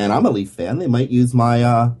 and I'm a Leaf fan, they might use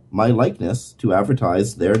my likeness to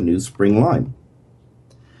advertise their new spring line.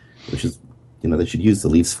 Which is, they should use the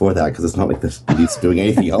Leafs for that, because it's not like the Leafs doing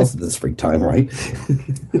anything else in the springtime, right?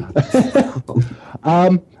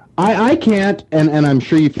 I can't, and I'm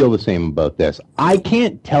sure you feel the same about this, I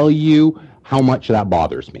can't tell you how much that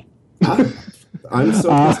bothers me. I'm so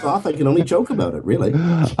pissed off, I can only joke about it, really.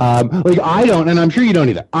 I don't, and I'm sure you don't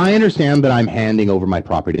either. I understand that I'm handing over my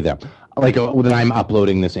property to them. That I'm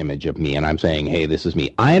uploading this image of me, and I'm saying, hey, this is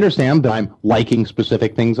me. I understand that I'm liking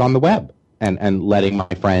specific things on the web. And letting my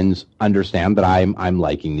friends understand that I'm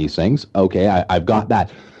liking these things. Okay, I've got that.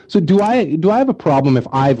 So do I have a problem if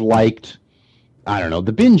I've liked, I don't know,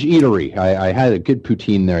 the Binge Eatery? I had a good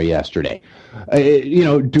poutine there yesterday.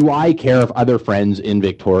 Do I care if other friends in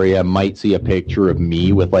Victoria might see a picture of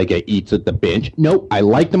me with like a Eats at the Binge? Nope, I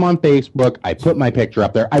liked them on Facebook. I put my picture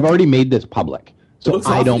up there. I've already made this public. So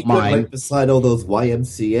I don't mind. Right beside all those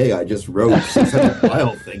YMCA I just wrote, 600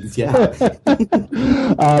 mile things, yeah.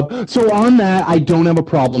 So on that, I don't have a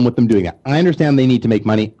problem with them doing that. I understand they need to make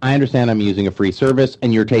money. I understand I'm using a free service,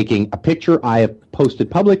 and you're taking a picture I have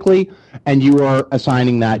posted publicly, and you are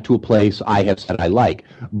assigning that to a place I have said I like.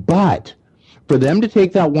 But for them to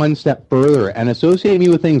take that one step further and associate me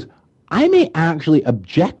with things I may actually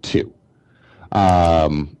object to,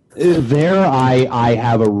 there I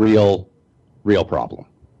have a real problem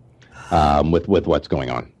with what's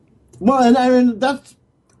going on. Well, and I mean,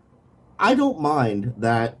 I don't mind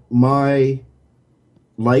that my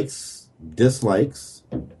likes, dislikes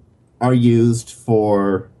are used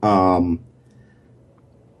for are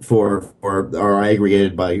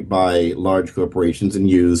aggregated by large corporations and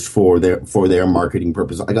used for their marketing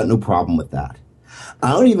purposes. I got no problem with that.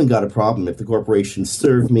 I don't even got a problem if the corporation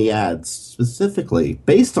served me ads specifically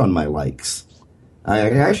based on my likes.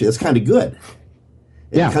 Actually, that's kind of good.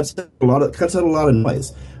 It cuts out a lot of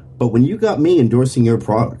noise. But when you got me endorsing your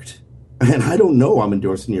product, and I don't know I'm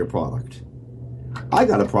endorsing your product, I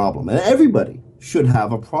got a problem. And everybody should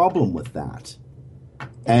have a problem with that.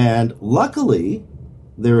 And luckily,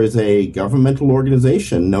 there is a governmental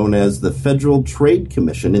organization known as the Federal Trade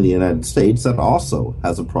Commission in the United States that also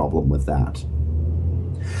has a problem with that.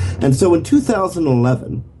 And so in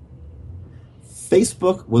 2011,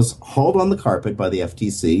 Facebook was hauled on the carpet by the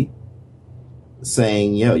FTC,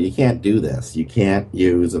 saying, you can't do this. You can't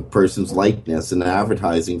use a person's likeness in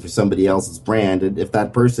advertising for somebody else's brand if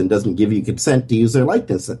that person doesn't give you consent to use their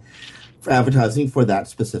likeness for advertising for that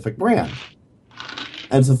specific brand.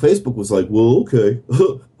 And so Facebook was like, well, okay,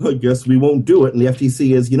 I guess we won't do it. And the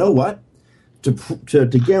FTC is, you know what?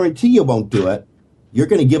 To guarantee you won't do it, you're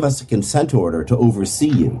going to give us a consent order to oversee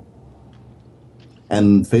you.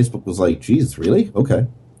 And Facebook was like, geez, really? Okay.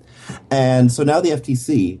 And so now the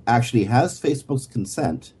FTC actually has Facebook's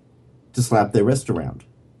consent to slap their wrist around.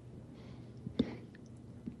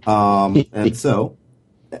 And so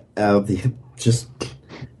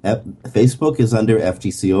Facebook is under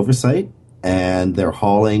FTC oversight, and the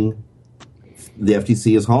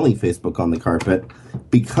FTC is hauling Facebook on the carpet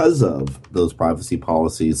because of those privacy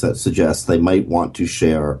policies that suggest they might want to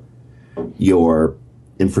share your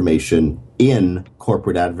information in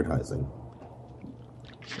corporate advertising.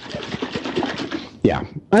 Yeah,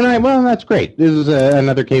 and that's great. This is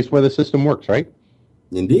another case where the system works, right?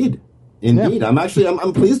 Indeed. Yeah.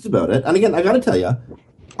 I'm pleased about it. And again, I got to tell you,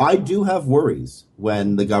 I do have worries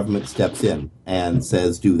when the government steps in and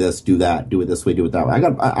says, do this, do that, do it this way, do it that way.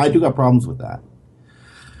 I do got problems with that.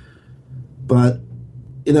 But,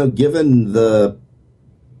 given the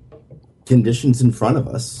conditions in front of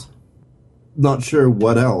us, not sure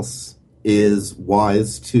what else is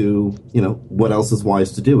wise to, what else is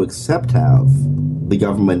wise to do except have the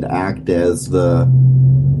government act as a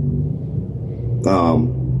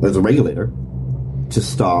regulator to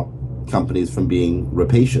stop companies from being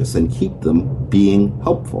rapacious and keep them being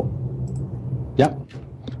helpful. Yep.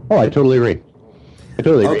 Oh, I totally agree.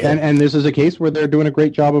 Okay. And this is a case where they're doing a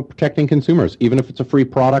great job of protecting consumers, even if it's a free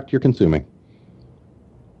product you're consuming.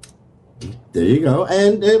 There you go.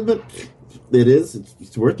 And but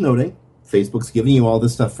it's worth noting, Facebook's giving you all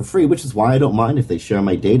this stuff for free, which is why I don't mind if they share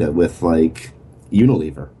my data with, like,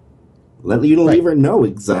 Unilever. Let Unilever know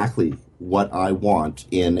exactly what I want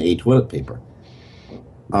in a toilet paper.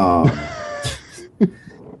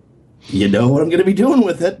 You know what I'm going to be doing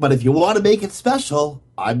with it, but if you want to make it special,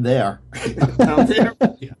 I'm there. I'm there.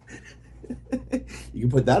 You can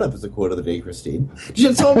put that up as a quote of the day, Christine.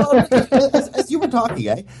 So, as you were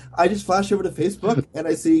talking, I just flash over to Facebook and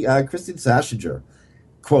I see Christine Sashinger.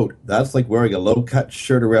 Quote, that's like wearing a low-cut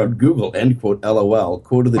shirt around Google, end quote, LOL.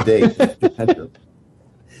 Quote of the day. And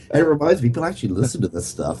it reminds me, people actually listen to this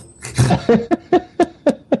stuff.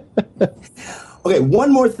 Okay,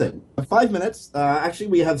 one more thing. 5 minutes. Actually,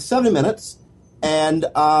 we have 7 minutes. And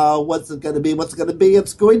what's it going to be?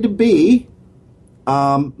 It's going to be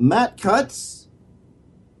Matt Cutts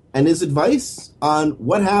and his advice on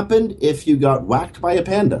what happened if you got whacked by a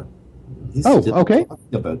panda. He's okay.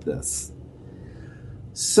 Talking about this.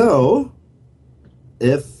 So,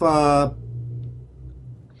 if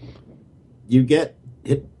you get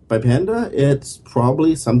hit by panda, it's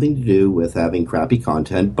probably something to do with having crappy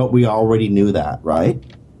content, but we already knew that, right?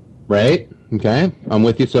 Right. Okay. I'm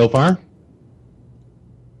with you so far.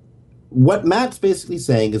 What Matt's basically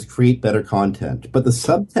saying is create better content, but the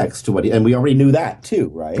subtext to and we already knew that too,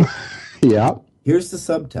 right? Yeah. Here's the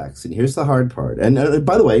subtext, and here's the hard part. And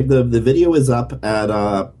by the way, the video is up at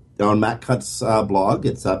on Matt Cutts' blog.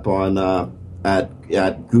 It's up on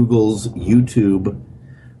at Google's YouTube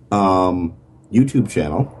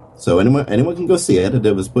channel. So anyone can go see it.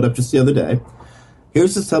 It was put up just the other day.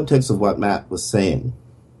 Here's the subtext of what Matt was saying.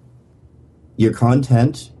 Your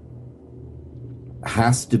content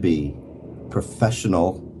has to be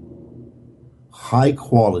professional, high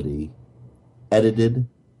quality, edited,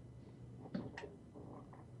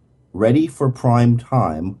 ready for prime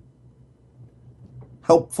time,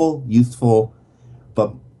 helpful, useful,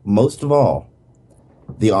 but most of all,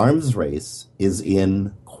 the arms race is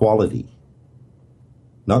in quality.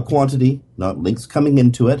 Not quantity, not links coming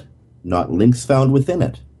into it, not links found within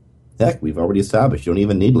it. Heck, we've already established you don't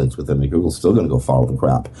even need links within it. Google's still going to go follow the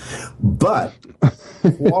crap. But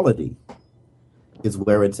quality is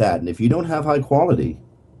where it's at. And if you don't have high quality,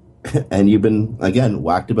 and you've been, again,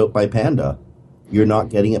 whacked about by Panda, you're not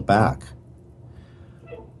getting it back.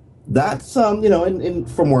 That's and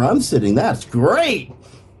from where I'm sitting, that's great.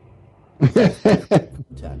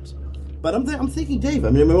 But I'm thinking, Dave. I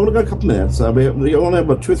mean, we've only got a couple minutes. We only have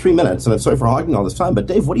about 2 or 3 minutes, and I'm sorry for hogging all this time. But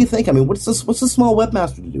Dave, what do you think? I mean, what's the small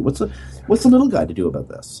webmaster to do? What's the little guy to do about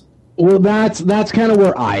this? Well, that's kind of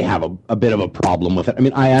where I have a bit of a problem with it. I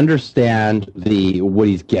mean, I understand what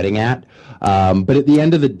he's getting at, but at the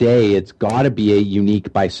end of the day, it's got to be a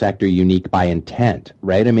unique by sector, unique by intent,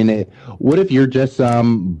 right? I mean, what if you're just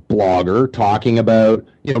some blogger talking about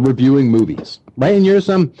reviewing movies, right? And you're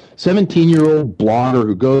some 17-year-old blogger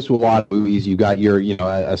who goes to a lot of movies. You got your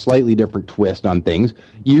a slightly different twist on things.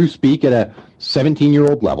 You speak at a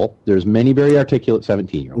 17-year-old level. There's many very articulate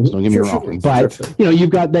 17-year-olds. Don't get me wrong, but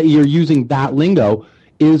you've got that. You're using that lingo.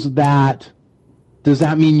 Does that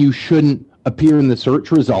mean you shouldn't appear in the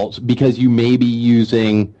search results because you may be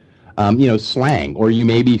using slang, or you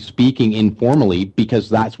may be speaking informally because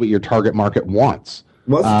that's what your target market wants?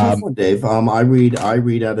 Well, it's a tough one, Dave. I read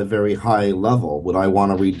at a very high level. Would I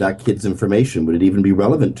want to read that kid's information? Would it even be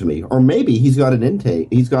relevant to me? Or maybe he's got an intake.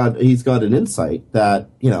 He's got an insight that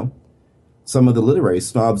some of the literary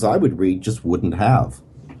snobs I would read just wouldn't have.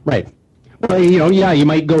 Right. Well, you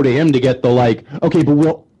might go to him to get the okay, but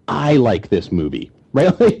will I like this movie?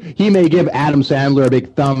 Right? He may give Adam Sandler a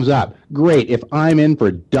big thumbs up. Great. If I'm in for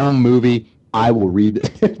a dumb movie, I will read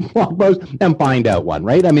the blog post and find out one,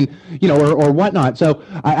 right? I mean, or whatnot. So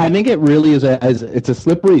I think it really is it's a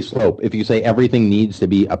slippery slope if you say everything needs to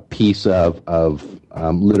be a piece of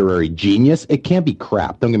literary genius. It can't be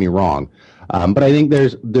crap. Don't get me wrong. But I think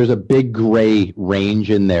there's a big gray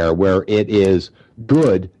range in there where it is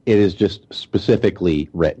good. It is just specifically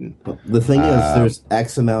written. The thing is, there's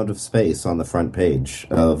X amount of space on the front page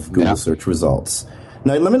of Google search results.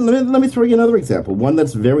 Now, let me throw you another example, one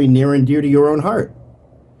that's very near and dear to your own heart.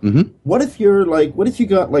 Mm-hmm. What if you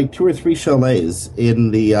got 2 or 3 chalets in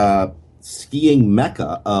the skiing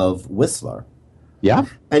mecca of Whistler? Yeah.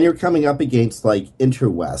 And you're coming up against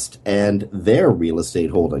Interwest and their real estate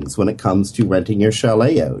holdings when it comes to renting your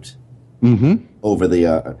chalet out. Mm-hmm. Over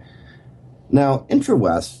the now,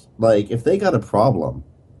 Interwest, if they got a problem,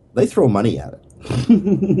 they throw money at it.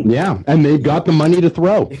 Yeah, and they've got the money to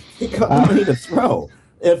throw. If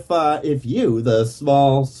you, the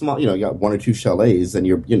small, you got 1 or 2 chalets, and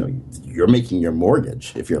you're making your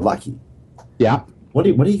mortgage if you're lucky. Yeah. What do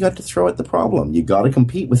you got to throw at the problem? You got to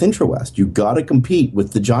compete with Interwest. You got to compete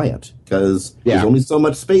with the giant because there's only so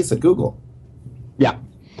much space at Google. Yeah.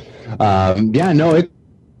 It's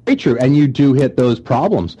very true, and you do hit those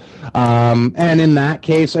problems. And in that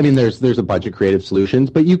case, I mean, there's a bunch of creative solutions,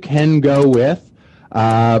 but you can go with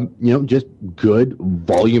just good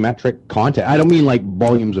volumetric content. I don't mean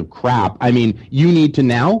volumes of crap. I mean, you need to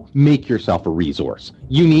now make yourself a resource.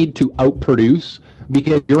 You need to outproduce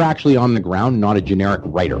because you're actually on the ground, not a generic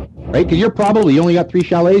writer, right? Because you only got 3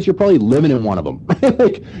 chalets. You're probably living in one of them.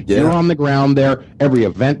 You're on the ground there. Every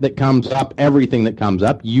event that comes up, everything that comes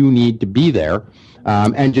up, you need to be there,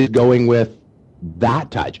 and just going with that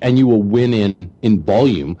touch, and you will win in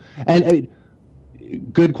volume. And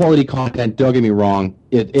good quality content, don't get me wrong,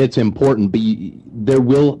 it's important, but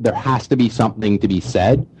there has to be something to be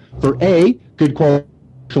said for A, good quality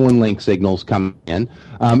and link signals coming in,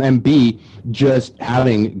 and B, just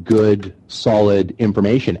having good, solid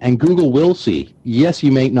information. And Google will see. Yes,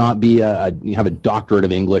 you may not be you have a doctorate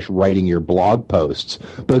of English writing your blog posts,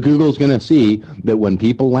 but Google's going to see that when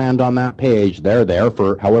people land on that page, they're there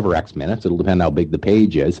for however X minutes. It'll depend how big the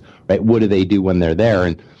page is, right? What do they do when they're there?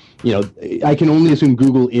 And I can only assume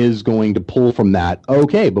Google is going to pull from that.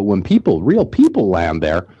 Okay, but when real people land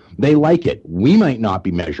there, they like it. We might not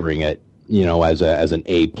be measuring it, as an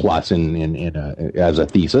A+ as a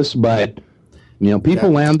thesis, but people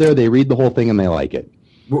land there, they read the whole thing, and they like it.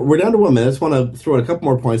 We're down to 1 minute. I just want to throw in a couple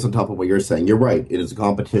more points on top of what you're saying. You're right. It is a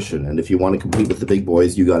competition, and if you want to compete with the big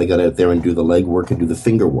boys, you got to get out there and do the legwork and do the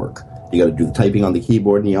finger work. You got to do the typing on the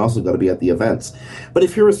keyboard, and you also got to be at the events. But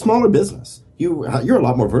if you're a smaller business, you're a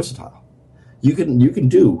lot more versatile. You can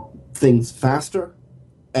do things faster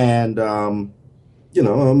and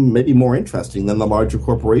maybe more interesting than the larger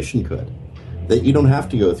corporation could. That you don't have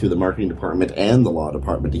to go through the marketing department and the law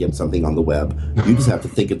department to get something on the web. You just have to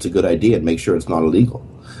think it's a good idea and make sure it's not illegal.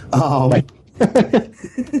 Right.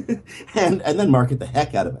 and then market the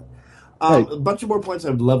heck out of it. Right. A bunch of more points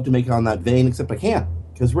I would love to make on that vein, except I can't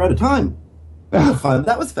because we're out of time. That was fun.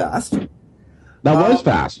 That was fast. That was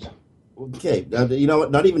fast. Okay, you know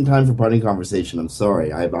what? Not even time for parting conversation. I'm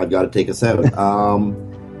sorry. I've got to take us out.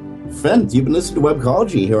 Friends, you've been listening to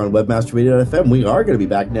Webcology here on WebmasterRadio.fm. We are going to be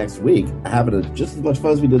back next week, having just as much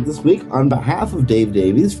fun as we did this week. On behalf of Dave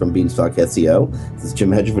Davies from Beanstalk SEO, this is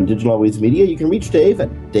Jim Hedger from Digital Always Media. You can reach Dave at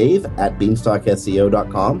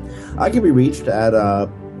beanstalkseo.com. I can be reached at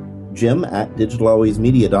Jim at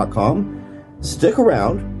digitalalwaysmedia.com. Stick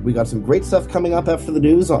around. We got some great stuff coming up after the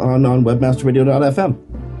news on WebmasterRadio.fm.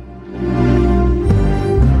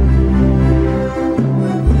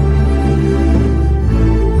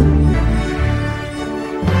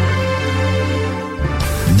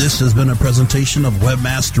 This has been a presentation of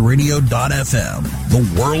WebmasterRadio.fm, the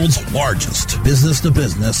world's largest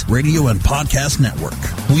business-to-business radio and podcast network.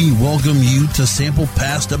 We welcome you to sample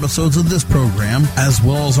past episodes of this program, as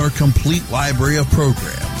well as our complete library of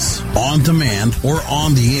programs, on demand or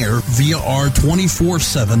on the air via our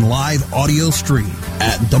 24/7 live audio stream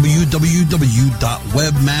at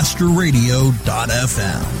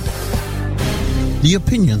www.webmasterradio.fm. The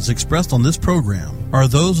opinions expressed on this program are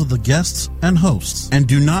those of the guests and hosts and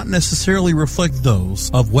do not necessarily reflect those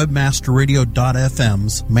of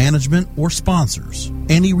WebmasterRadio.fm's management or sponsors.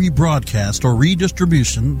 Any rebroadcast or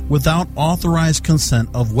redistribution without authorized consent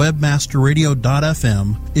of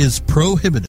WebmasterRadio.fm is prohibited.